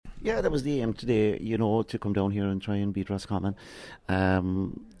Yeah, that was the aim today, to come down here and try and beat Roscommon.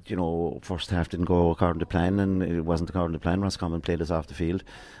 First half didn't go according to plan, and it wasn't according to plan. Roscommon played us off the field.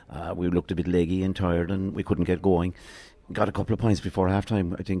 We looked a bit leggy and tired, and we couldn't get going. Got a couple of points before half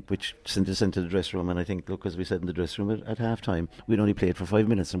time, I think, which sent us into the dressing room. And I think, look, as we said in the dressing room at half time, we'd only played for 5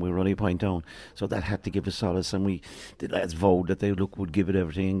 minutes and we were only a point down. So that had to give us solace. And the lads vowed that they would give it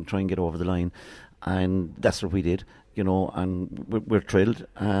everything, try and get over the line. And that's what we did. And we're thrilled.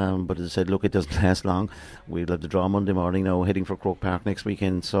 But as I said, look, it doesn't last long. We'll have the draw Monday morning now, heading for Croke Park next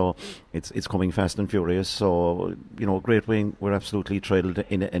weekend. So it's coming fast and furious. So, great win. We're absolutely thrilled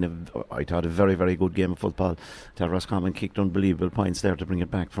in I thought, a very, very good game of football. Roscommon kicked unbelievable points there to bring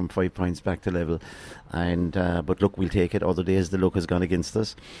it back from 5 points back to level. And but look, we'll take it. Other days the luck has gone against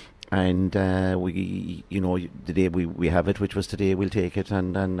us. And the day we have it, which was today, we'll take it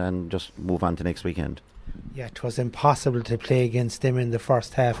and just move on to next weekend. Yeah, it was impossible to play against them in the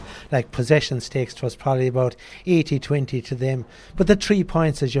first half. Like possession stakes, it was probably about 80-20 to them. But the 3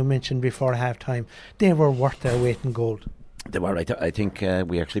 points, as you mentioned before half time, they were worth their weight in gold. They were. I think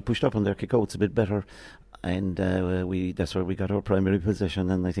we actually pushed up on their kick-outs a bit better. And that's where we got our primary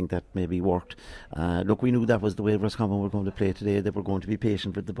position, and I think that maybe worked. Look, we knew that was the way Roscommon were going to play today. They were going to be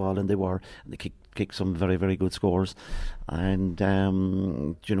patient with the ball, and they were. They kicked some very, very good scores. And,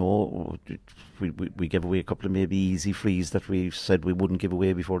 we gave away a couple of maybe easy frees that we said we wouldn't give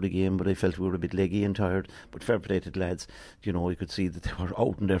away before the game, but I felt we were a bit leggy and tired. But fair play to the lads. You could see that they were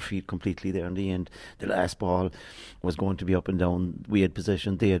out on their feet completely there in the end. The last ball was going to be up and down. We had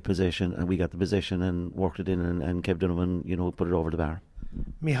possession, they had possession, and we got the possession and worked it in and kept it and put it over the bar.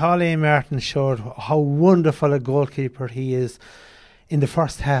 Micheál Martin showed how wonderful a goalkeeper he is in the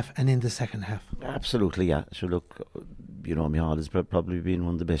first half and in the second half. Absolutely, yeah. So look, Micheál has probably been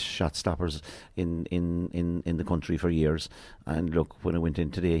one of the best shot stoppers in the country for years. And look, when I went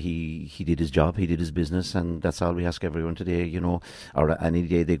in today, he did his job, he did his business, and that's all we ask everyone today, or any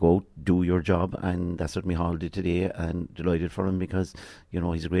day they go, do your job, and that's what Micheál did today, and delighted for him because,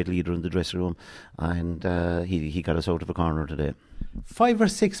 he's a great leader in the dressing room, and he got us out of a corner today. 5 or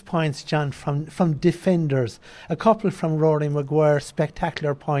 6 points, John, from defenders, a couple from Rory Maguire,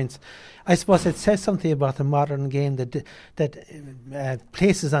 spectacular points. I suppose it says something about the modern game that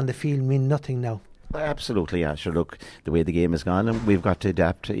places on the field mean nothing now. Absolutely, yeah. Sure, look, the way the game has gone, and we've got to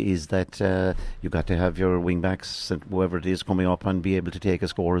adapt, is that you've got to have your wing-backs and whoever it is coming up and be able to take a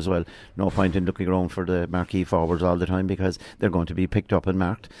score as well. No point in looking around for the marquee forwards all the time because they're going to be picked up and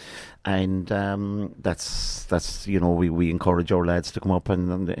marked. And that's we encourage our lads to come up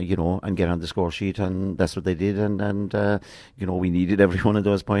and get on the score sheet, and that's what they did. And we needed every one of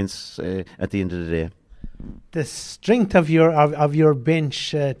those points at the end of the day. The strength of your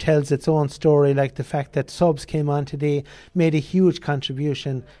bench tells its own story, like the fact that subs came on today, made a huge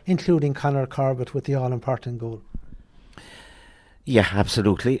contribution, including Conor Corbett with the all-important goal. Yeah,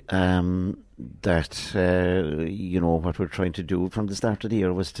 absolutely. That what we're trying to do from the start of the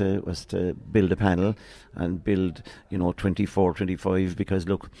year was to build a panel and build 24, 25, because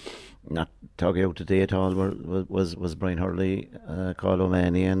look, not talking out today at all was Brian Hurley, Carl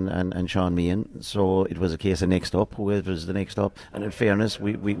O'Mahony and Sean Meehan. So it was a case of next up, whoever was the next up. And in fairness,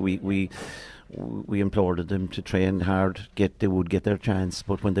 we implored them to train hard, they would get their chance,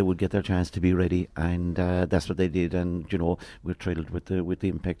 but when they would get their chance, to be ready, and that's what they did. And we're thrilled with the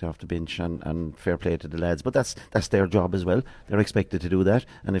impact off the bench, and fair play to the lads. But that's their job as well. They're expected to do that,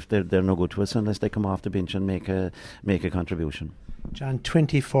 and if they're no good to us unless they come off the bench and make a contribution. John,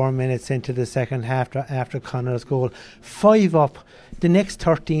 24 minutes into the second half after Conor's goal, 5 up. The next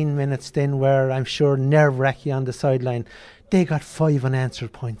 13 minutes then were, I'm sure, nerve-wracking on the sideline. They got 5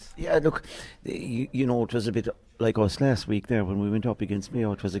 unanswered points. Yeah, look, it was a bit like us last week there when we went up against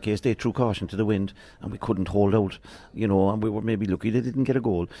Mayo. It was a case they threw caution to the wind and we couldn't hold out, and we were maybe lucky they didn't get a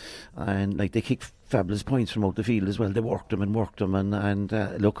goal. And like, they kicked fabulous points from out the field as well. They worked them and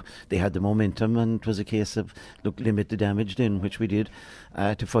look, they had the momentum, and it was a case of, look, limit the damage then, which we did,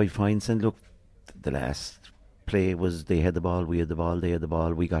 to 5 points. And look, the last play was they had the ball, we had the ball, they had the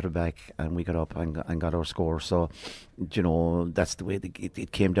ball, we got it back and we got up and got our score. So that's the way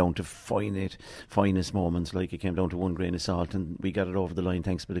it came down to finest moments. Like, it came down to one grain of salt and we got it over the line,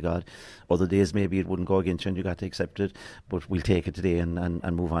 thanks be to God. Other days maybe it wouldn't go against you and you got to accept it, but we'll take it today and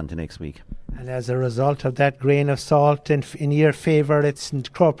move on to next week. And as a result of that grain of salt in your favour, it's in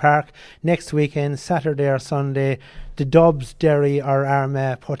Croke Park next weekend, Saturday or Sunday. The Dubs, Derry or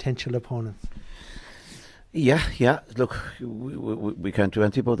Armagh potential opponents. Yeah. Look, we can't do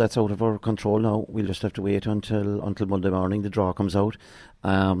anything about that's out of our control now. We'll just have to wait until Monday morning. The draw comes out.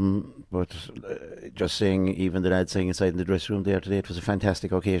 But just saying, even the lads saying inside in the dressing room there today, it was a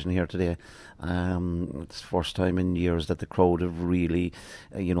fantastic occasion here today. It's the first time in years that the crowd have really,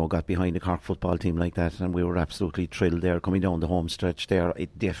 got behind a Cork football team like that, and we were absolutely thrilled there coming down the home stretch there.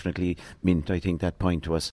 It definitely meant, I think, that point to us.